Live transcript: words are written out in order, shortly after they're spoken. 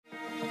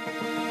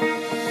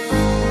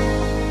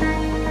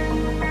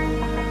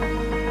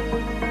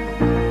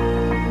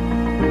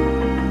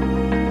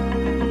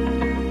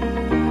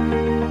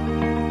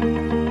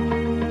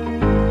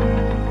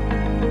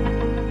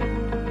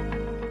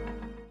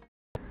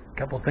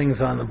Couple things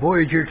on the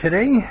Voyager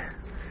today.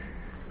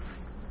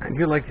 I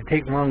do like to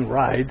take long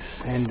rides,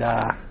 and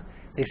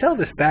they sell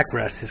this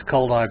backrest. It's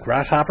called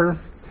Grasshopper,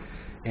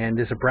 and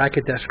there's a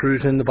bracket that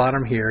screws in the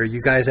bottom here.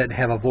 You guys that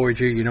have a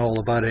Voyager, you know all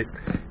about it,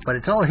 but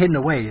it's all hidden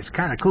away. It's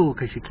kind of cool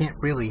because you can't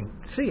really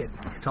see it.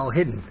 It's all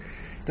hidden.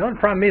 The only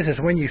problem is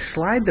when you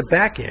slide the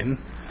back in,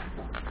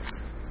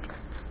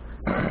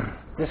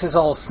 this is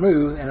all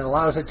smooth, and it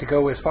allows it to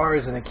go as far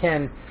as it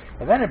can,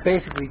 and then it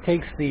basically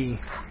takes the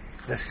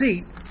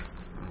seat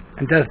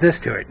and does this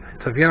to it.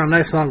 So if you have a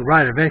nice long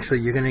ride, eventually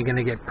you're going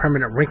to get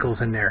permanent wrinkles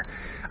in there.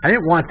 I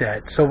didn't want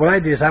that, so what I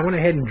did is I went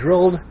ahead and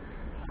drilled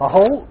a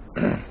hole.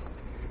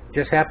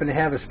 Just happened to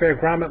have a spare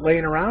grommet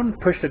laying around,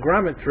 pushed the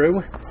grommet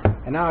through,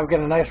 and now I've got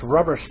a nice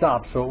rubber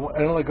stop, so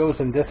it only goes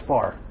in this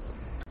far.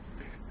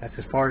 That's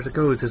as far as it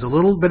goes. There's a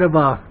little bit of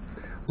a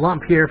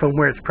lump here from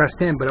where it's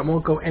pressed in, but it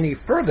won't go any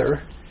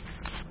further.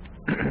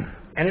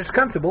 And it's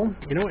comfortable,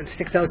 you know, it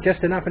sticks out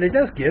just enough, and it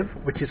does give,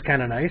 which is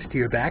kind of nice to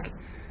your back.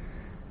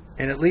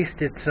 And at least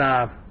it's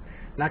not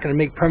going to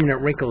make permanent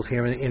wrinkles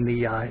here in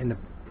the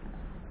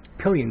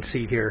pillion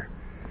seat here.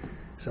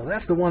 So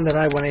that's the one that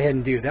I went ahead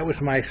and do. That was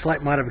my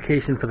slight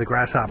modification for the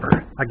Grasshopper.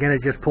 Again,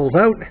 it just pulls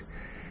out,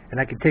 and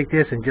I can take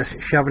this and just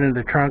shove it in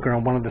the trunk or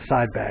on one of the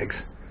side bags.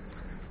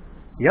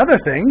 The other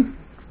thing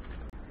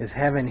is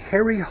having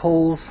hairy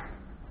holes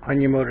on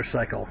your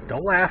motorcycle.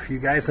 Don't laugh, you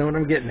guys know what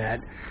I'm getting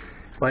at.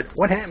 But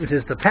what happens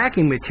is the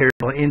packing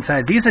material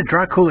inside, these are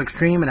Dry Cool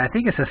Extreme, and I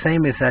think it's the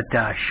same as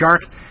that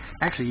Shark.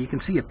 Actually, you can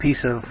see a piece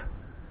of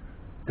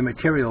the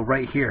material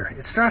right here.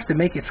 It starts to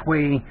make its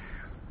way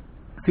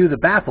through the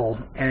baffle,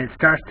 and it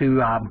starts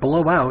to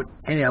blow out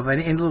any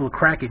little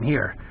crack in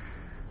here.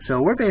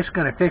 So we're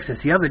basically going to fix this.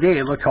 The other day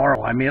it looked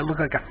horrible. I mean, it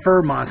looked like a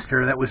fur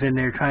monster that was in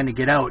there trying to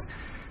get out.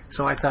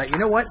 So I thought, you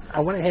know what?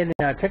 I went ahead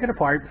and took it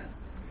apart,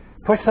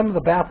 pushed some of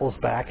the baffles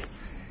back,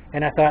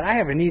 and I thought I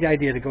have a neat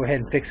idea to go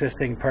ahead and fix this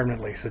thing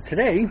permanently. So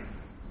today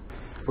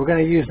we're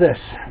going to use this.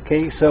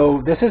 Okay,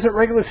 so this isn't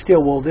regular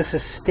steel wool. This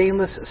is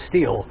stainless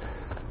steel.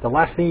 The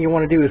last thing you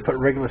want to do is put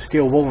regular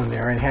steel wool in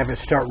there and have it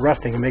start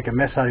rusting and make a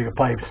mess out of your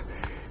pipes.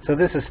 So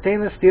this is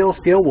stainless steel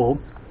wool,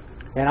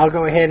 and I'll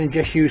go ahead and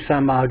just use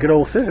some good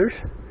old scissors,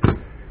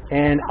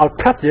 and I'll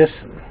cut this,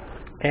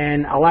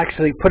 and I'll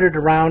actually put it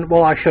around.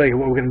 Well, I'll show you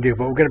what we're going to do,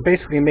 but we're going to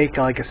basically make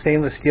like a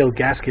stainless steel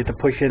gasket to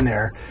push in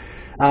there.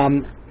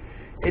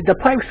 The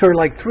pipes are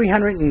like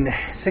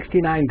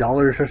 $369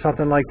 or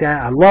something like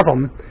that. I love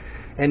them.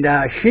 And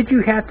should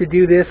you have to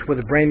do this with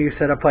a brand new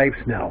set of pipes?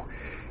 No.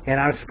 And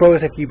I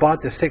suppose if you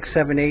bought the $600,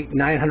 $700,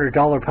 $800,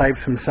 $900 pipes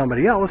from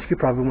somebody else, you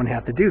probably wouldn't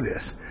have to do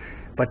this.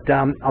 But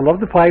I love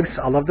the pipes.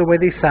 I love the way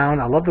they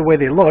sound. I love the way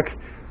they look.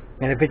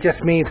 And if it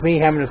just means me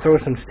having to throw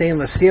some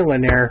stainless steel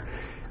in there,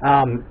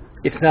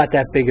 it's not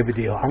that big of a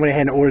deal. I went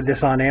ahead and ordered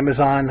this on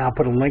Amazon. I'll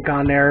put a link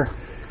on there.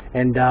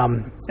 And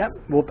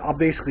I'll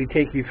basically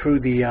take you through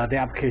the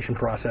application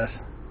process.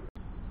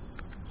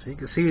 So you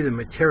can see the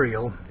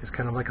material is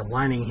kind of like a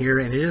lining here,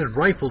 and it is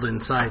rifled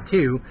inside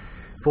too,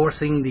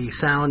 forcing the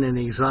sound and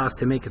the exhaust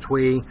to make its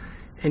way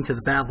into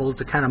the baffle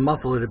to kind of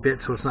muffle it a bit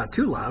so it's not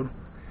too loud.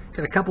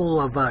 Got a couple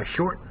of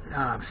short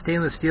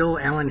stainless steel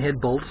Allen head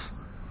bolts,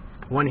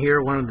 one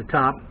here, one on the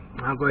top.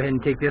 I'll go ahead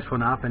and take this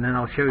one off, and then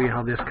I'll show you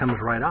how this comes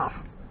right off.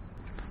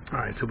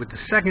 Alright, so with the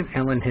second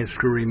Allen head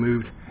screw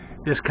removed,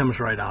 this comes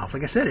right off.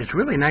 Like I said, it's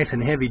really nice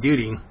and heavy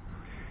duty,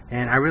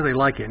 and I really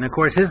like it. And of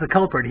course, here's the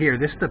culprit here.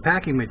 This is the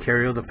packing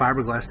material, the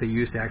fiberglass they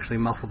use to actually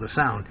muffle the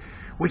sound,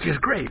 which is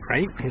great,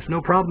 right? There's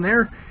no problem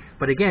there.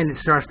 But again, it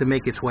starts to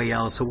make its way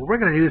out. So what we're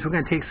going to do is we're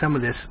going to take some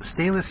of this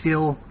stainless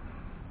steel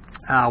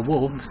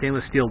wool,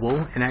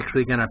 and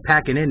actually going to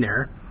pack it in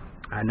there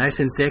nice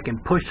and thick,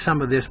 and push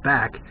some of this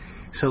back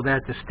so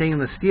that the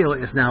stainless steel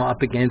is now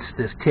up against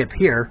this tip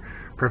here,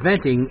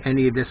 preventing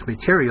any of this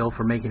material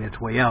from making its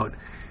way out.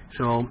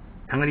 So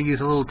I'm going to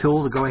use a little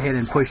tool to go ahead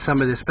and push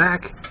some of this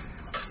back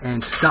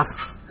and stuff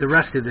the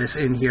rest of this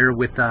in here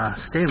with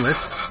stainless,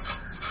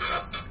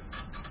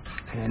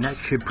 and that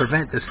should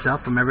prevent this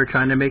stuff from ever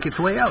trying to make its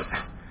way out,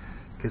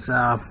 because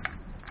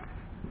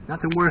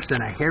nothing worse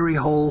than a hairy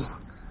hole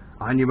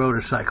on your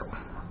motorcycle.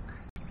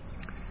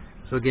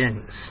 So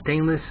again,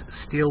 stainless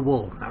steel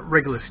wool, not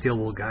regular steel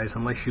wool, guys,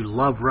 unless you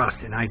love rust,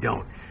 and I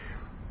don't.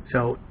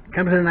 So it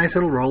comes in a nice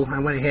little roll. I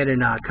went ahead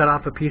and cut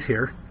off a piece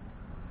here.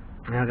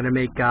 And I'm going to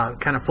make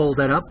kind of fold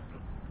that up,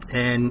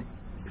 and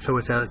so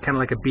it's kind of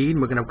like a bead.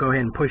 We're going to go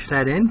ahead and push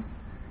that in,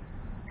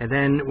 and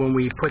then when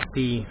we put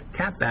the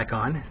cap back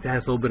on, it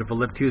has a little bit of a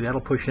lip too. That'll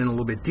push in a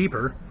little bit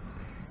deeper,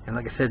 and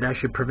like I said, that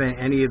should prevent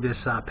any of this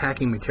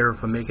packing material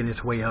from making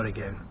its way out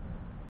again.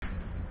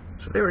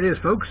 So there it is,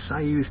 folks. I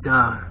used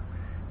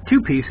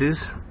 2 pieces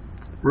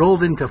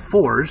rolled into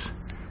 4s,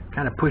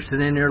 kind of pushed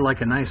it in there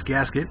like a nice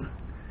gasket.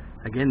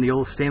 Again, the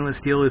old stainless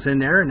steel is in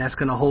there, and that's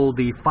going to hold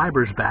the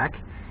fibers back.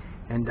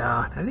 And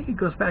I think it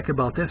goes back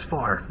about this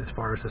far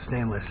as the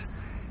stainless.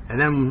 And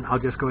then I'll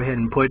just go ahead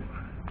and put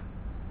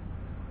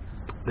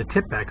the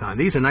tip back on.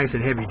 These are nice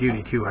and heavy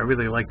duty too. I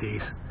really like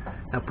these.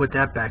 I'll put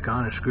that back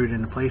on and screw it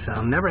into place.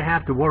 I'll never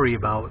have to worry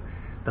about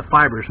the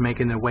fibers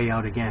making their way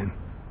out again.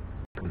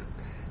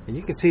 And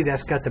you can see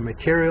that's got the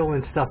material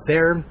and stuff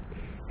there.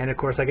 And of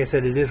course, like I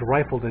said, it is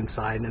rifled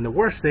inside. And the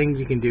worst thing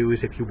you can do is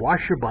if you wash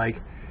your bike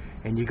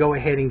and you go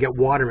ahead and get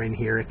water in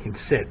here, it can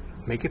sit,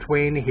 make its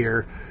way into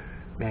here,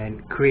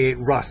 and create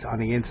rust on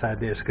the inside of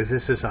this, because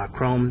this is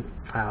chrome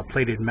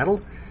plated metal,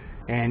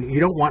 and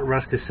you don't want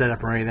rust to set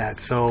up or any of that.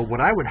 So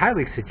what I would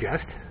highly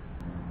suggest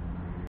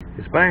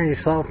is buying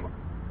yourself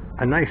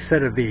a nice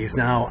set of these.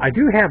 Now, I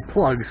do have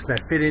plugs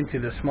that fit into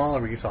the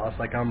smaller exhaust,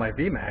 like on my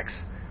VMAX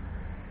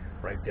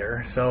right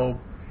there. So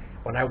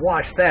when I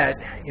wash that,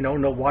 you know,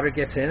 no water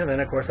gets in, and then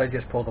of course I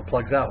just pull the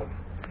plugs out.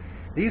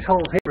 These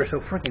holes here are so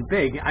freaking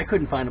big, I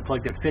couldn't find a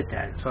plug that fit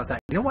that. So I thought,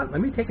 you know what,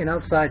 let me take an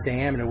outside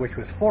diameter, which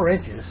was 4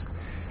 inches,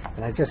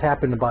 and I just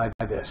happened to buy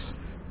this.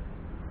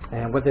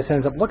 And what this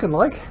ends up looking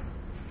like,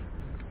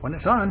 when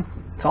it's on,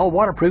 it's all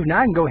waterproof.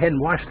 Now I can go ahead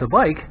and wash the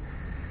bike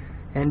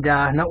and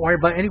not worry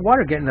about any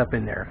water getting up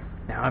in there.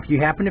 Now, if you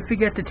happen to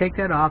forget to take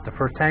that off, the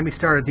first time you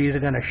start, these are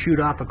going to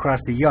shoot off across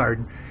the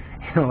yard.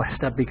 You know,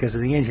 that's not because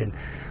of the engine.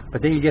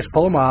 But then you just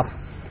pull them off.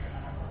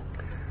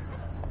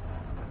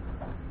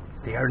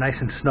 They are nice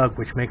and snug,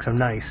 which makes them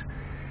nice.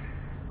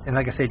 And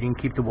like I said, you can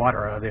keep the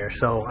water out of there.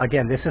 So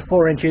again, this is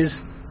 4 inches.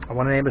 I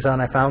went on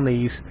Amazon, I found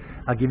these.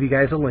 I'll give you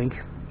guys a link.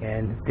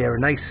 And they're a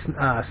nice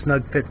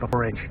snug fit for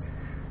 4 inch.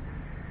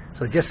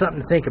 So just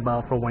something to think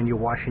about for when you're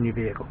washing your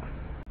vehicle.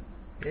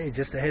 Okay,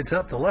 just a heads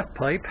up, the left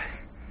pipe,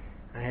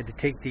 I had to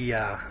take the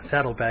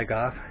saddlebag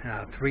off,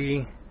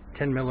 3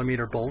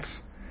 10mm bolts,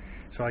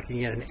 so I can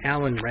get an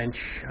Allen wrench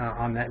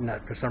on that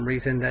nut. For some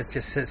reason that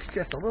just sits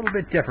just a little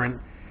bit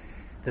different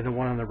than the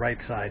one on the right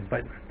side.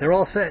 But they're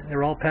all set,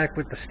 they're all packed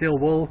with the steel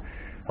wool,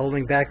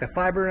 holding back the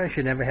fiber, and I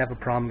should never have a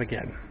problem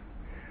again.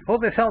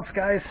 Hope this helps,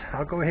 guys.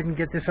 I'll go ahead and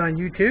get this on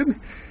YouTube.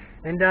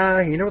 And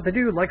you know what to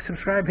do, like,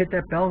 subscribe, hit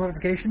that bell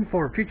notification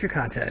for future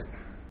content.